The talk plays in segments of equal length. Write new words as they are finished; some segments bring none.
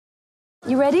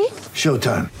You ready?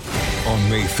 Showtime. On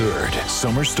May 3rd,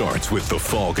 summer starts with The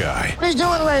Fall Guy. Let's do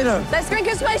it later. Let's drink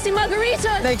a spicy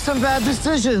margarita. Make some bad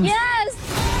decisions. Yes!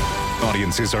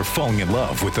 Audiences are falling in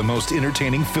love with the most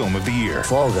entertaining film of the year.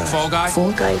 Fall Guy. Fall Guy?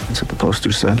 Fall guy. That's what the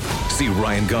poster said. See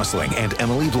Ryan Gosling and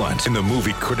Emily Blunt in the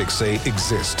movie critics say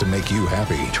exists to make you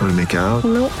happy. Trying to make it out?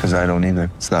 Nope. Because I don't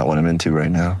either. It's not what I'm into right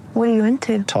now. What are you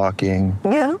into? Talking.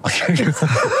 Yeah.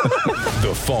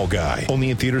 The Fall Guy.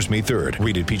 Only in theaters May 3rd.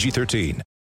 Rated PG-13.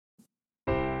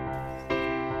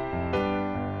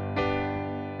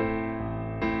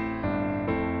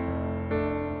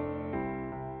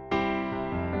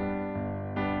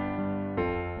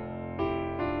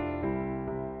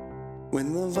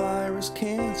 When the virus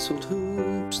canceled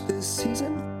hoops this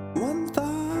season, one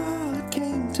thought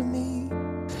came to me.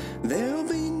 There'll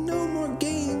be no more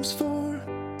games for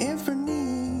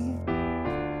Anthony.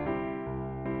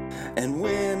 And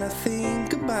when I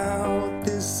think about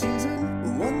this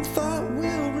season, one thought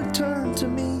will return to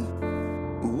me.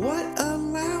 What a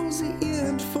lousy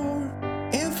end for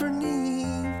Anthony.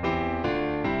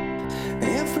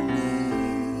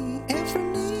 Anthony,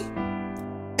 Anthony,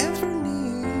 Anthony,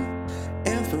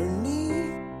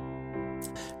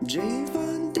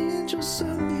 Javon, Daniel,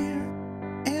 Samir,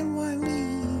 and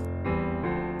Wiley.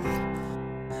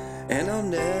 And I'll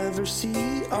never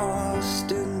see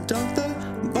Austin dunk the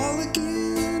ball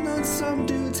again on some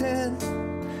dude's head.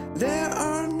 There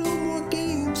are no more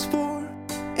games for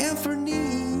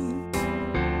Anthony.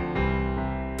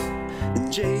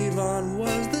 Javon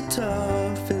was the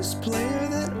toughest player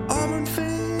that Auburn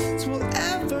fans will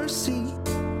ever see.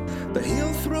 But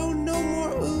he'll throw no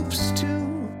more oops to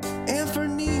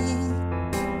Anthony.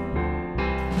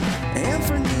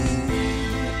 Anthony,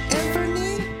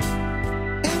 Anthony,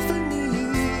 Anthony,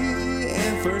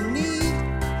 Anthony.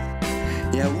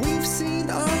 Yeah, we've seen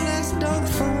our last dunk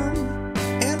from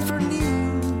Anthony.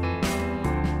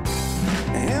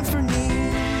 Anthony,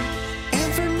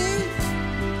 Anthony,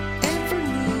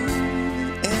 Anthony,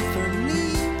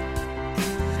 Anthony.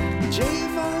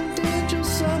 Javon, Daniel,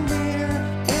 Samir,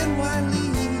 and Wiley.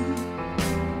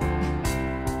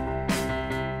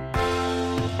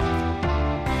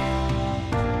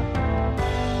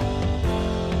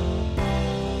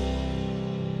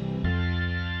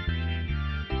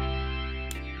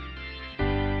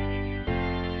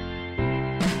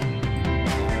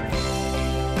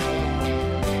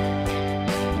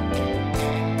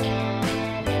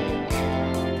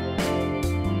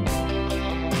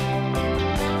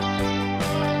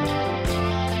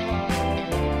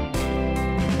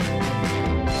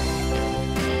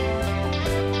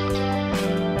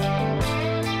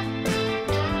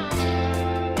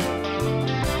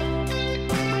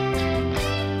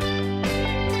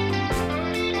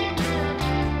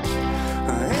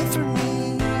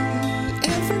 Anthony,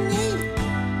 Anthony,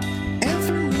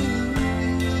 Anthony,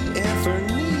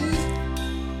 Anthony.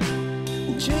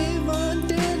 Javon,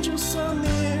 Daniel,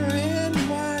 Samir, and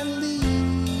Wiley.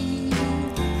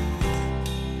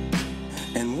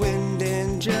 And when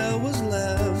Daniel was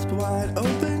left wide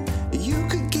open, you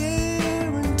could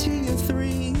guarantee a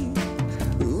three.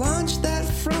 Launch that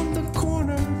from the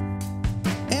corner,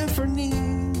 Anthony.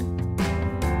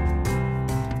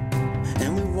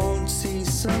 And we won't see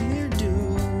Samir do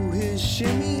his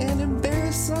shimmy and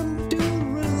embarrass some dude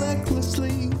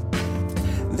relentlessly.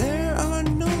 There are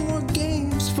no more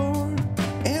games for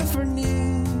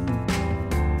Anthony.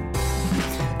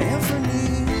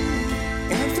 Anthony,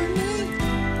 Anthony,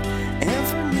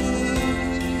 Anthony,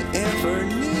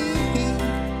 Anthony.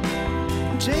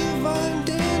 Javon,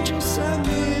 Daniel,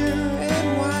 Samir, and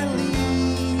Wiley.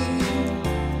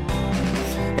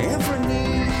 Anthony,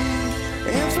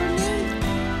 Anthony,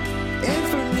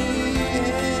 Anthony,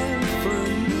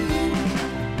 Anthony.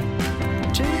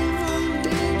 Javon,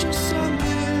 Daniel,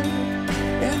 Samir,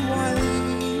 and Wiley.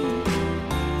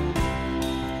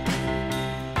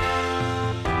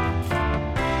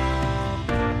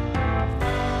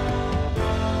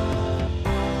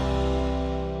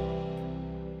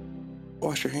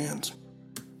 Wash your hands.